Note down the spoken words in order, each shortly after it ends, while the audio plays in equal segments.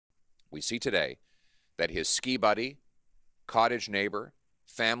We see today that his ski buddy, cottage neighbor,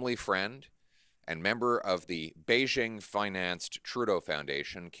 family friend, and member of the Beijing-financed Trudeau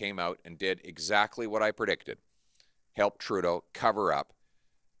Foundation came out and did exactly what I predicted, helped Trudeau cover up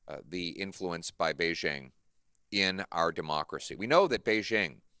the influence by Beijing in our democracy. We know that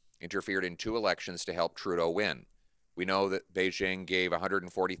Beijing interfered in 2 elections to help Trudeau win. We know that Beijing gave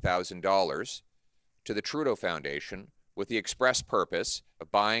 $140,000 to the Trudeau Foundation with the express purpose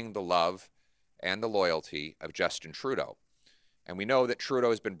of buying the love and the loyalty of Justin Trudeau. And we know that Trudeau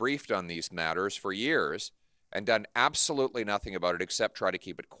has been briefed on these matters for years and done absolutely nothing about it except try to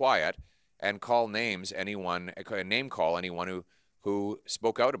keep it quiet and name call anyone who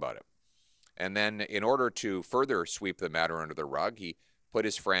spoke out about it. And then in order to further sweep the matter under the rug, he put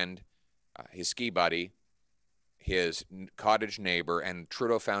his friend, his ski buddy, his cottage neighbor, and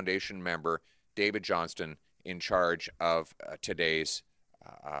Trudeau Foundation member, David Johnston, in charge of today's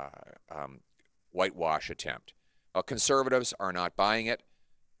whitewash attempt. Well, Conservatives are not buying it.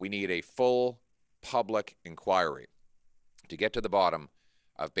 We need a full public inquiry to get to the bottom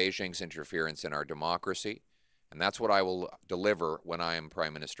of Beijing's interference in our democracy, and that's what I will deliver when I am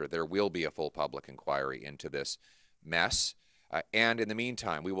Prime Minister. There will be a full public inquiry into this mess, and in the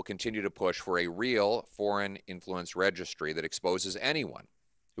meantime, we will continue to push for a real foreign influence registry that exposes anyone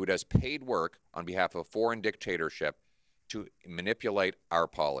who does paid work on behalf of a foreign dictatorship to manipulate our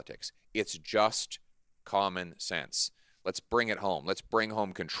politics. It's just common sense. Let's bring it home. Let's bring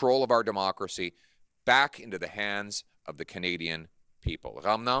home control of our democracy back into the hands of the Canadian people.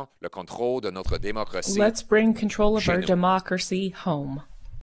 Ramenons le contrôle de notre démocratie. Let's bring control of our democracy home.